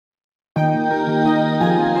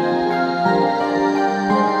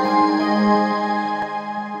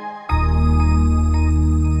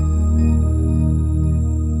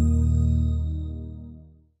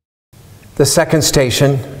The second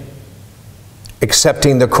station,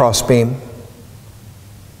 accepting the crossbeam.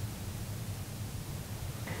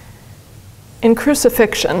 In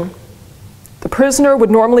crucifixion, the prisoner would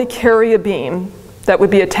normally carry a beam that would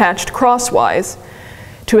be attached crosswise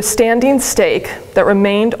to a standing stake that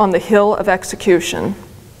remained on the hill of execution.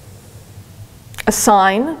 A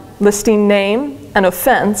sign listing name and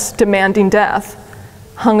offense demanding death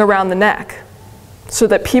hung around the neck so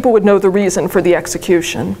that people would know the reason for the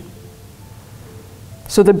execution.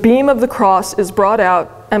 So the beam of the cross is brought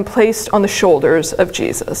out and placed on the shoulders of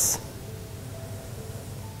Jesus.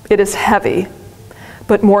 It is heavy,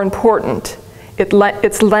 but more important,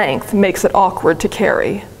 its length makes it awkward to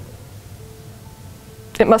carry.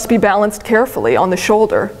 It must be balanced carefully on the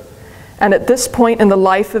shoulder, and at this point in the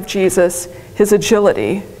life of Jesus, his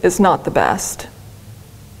agility is not the best.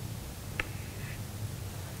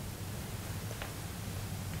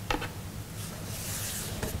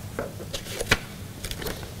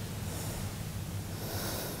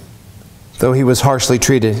 Though he was harshly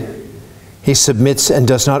treated, he submits and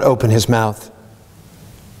does not open his mouth.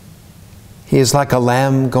 He is like a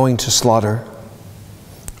lamb going to slaughter,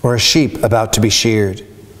 or a sheep about to be sheared.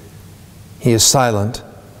 He is silent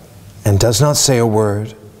and does not say a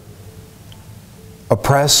word.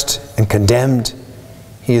 Oppressed and condemned,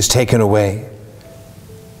 he is taken away.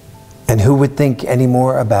 And who would think any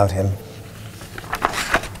more about him?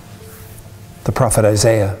 The prophet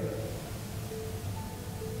Isaiah.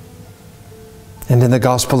 And in the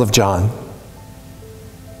Gospel of John,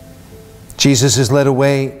 Jesus is led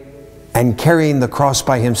away, and carrying the cross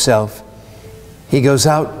by himself, he goes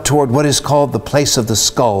out toward what is called the place of the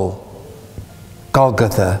skull,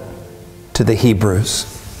 Golgotha to the Hebrews.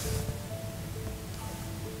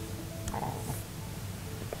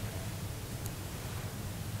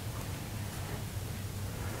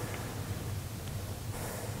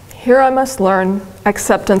 Here I must learn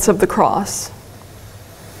acceptance of the cross,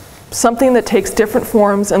 something that takes different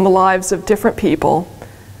forms in the lives of different people,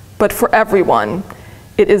 but for everyone,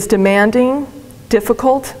 it is demanding,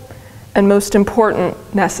 difficult, and most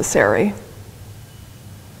important, necessary.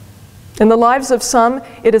 In the lives of some,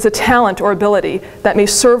 it is a talent or ability that may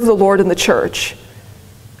serve the Lord in the church.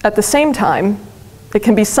 At the same time, it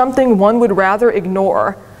can be something one would rather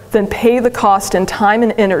ignore than pay the cost in time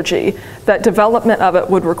and energy that development of it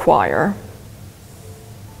would require.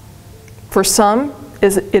 For some,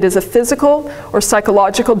 it is a physical or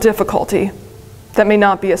psychological difficulty that may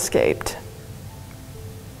not be escaped.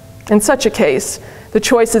 In such a case, the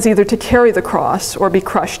choice is either to carry the cross or be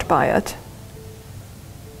crushed by it.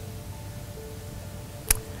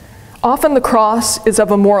 Often the cross is of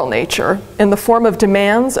a moral nature in the form of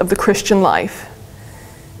demands of the Christian life.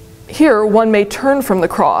 Here, one may turn from the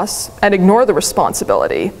cross and ignore the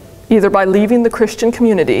responsibility, either by leaving the Christian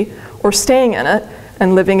community or staying in it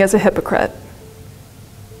and living as a hypocrite.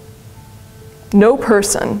 No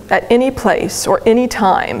person at any place or any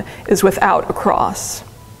time is without a cross.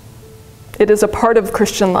 It is a part of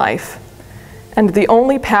Christian life, and the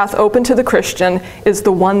only path open to the Christian is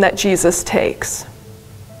the one that Jesus takes.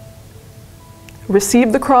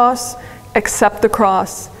 Receive the cross, accept the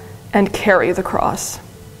cross, and carry the cross.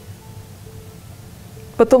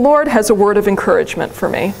 But the Lord has a word of encouragement for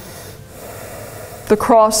me. The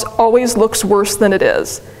cross always looks worse than it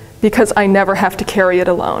is, because I never have to carry it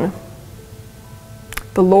alone.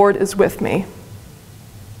 The Lord is with me.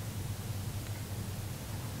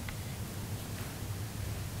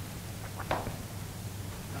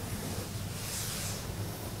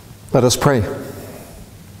 Let us pray.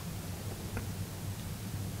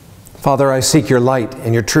 Father, I seek your light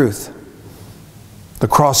and your truth. The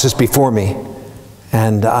cross is before me,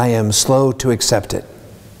 and I am slow to accept it.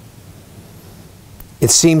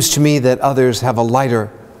 It seems to me that others have a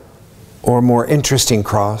lighter or more interesting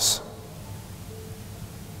cross.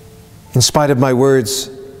 In spite of my words,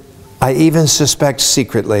 I even suspect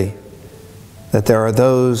secretly that there are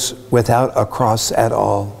those without a cross at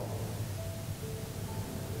all.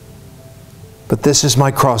 But this is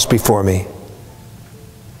my cross before me,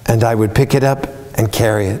 and I would pick it up and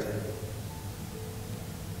carry it.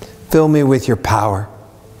 Fill me with your power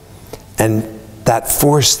and that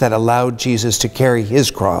force that allowed Jesus to carry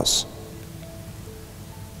his cross,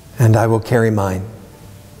 and I will carry mine.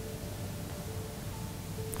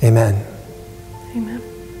 Amen.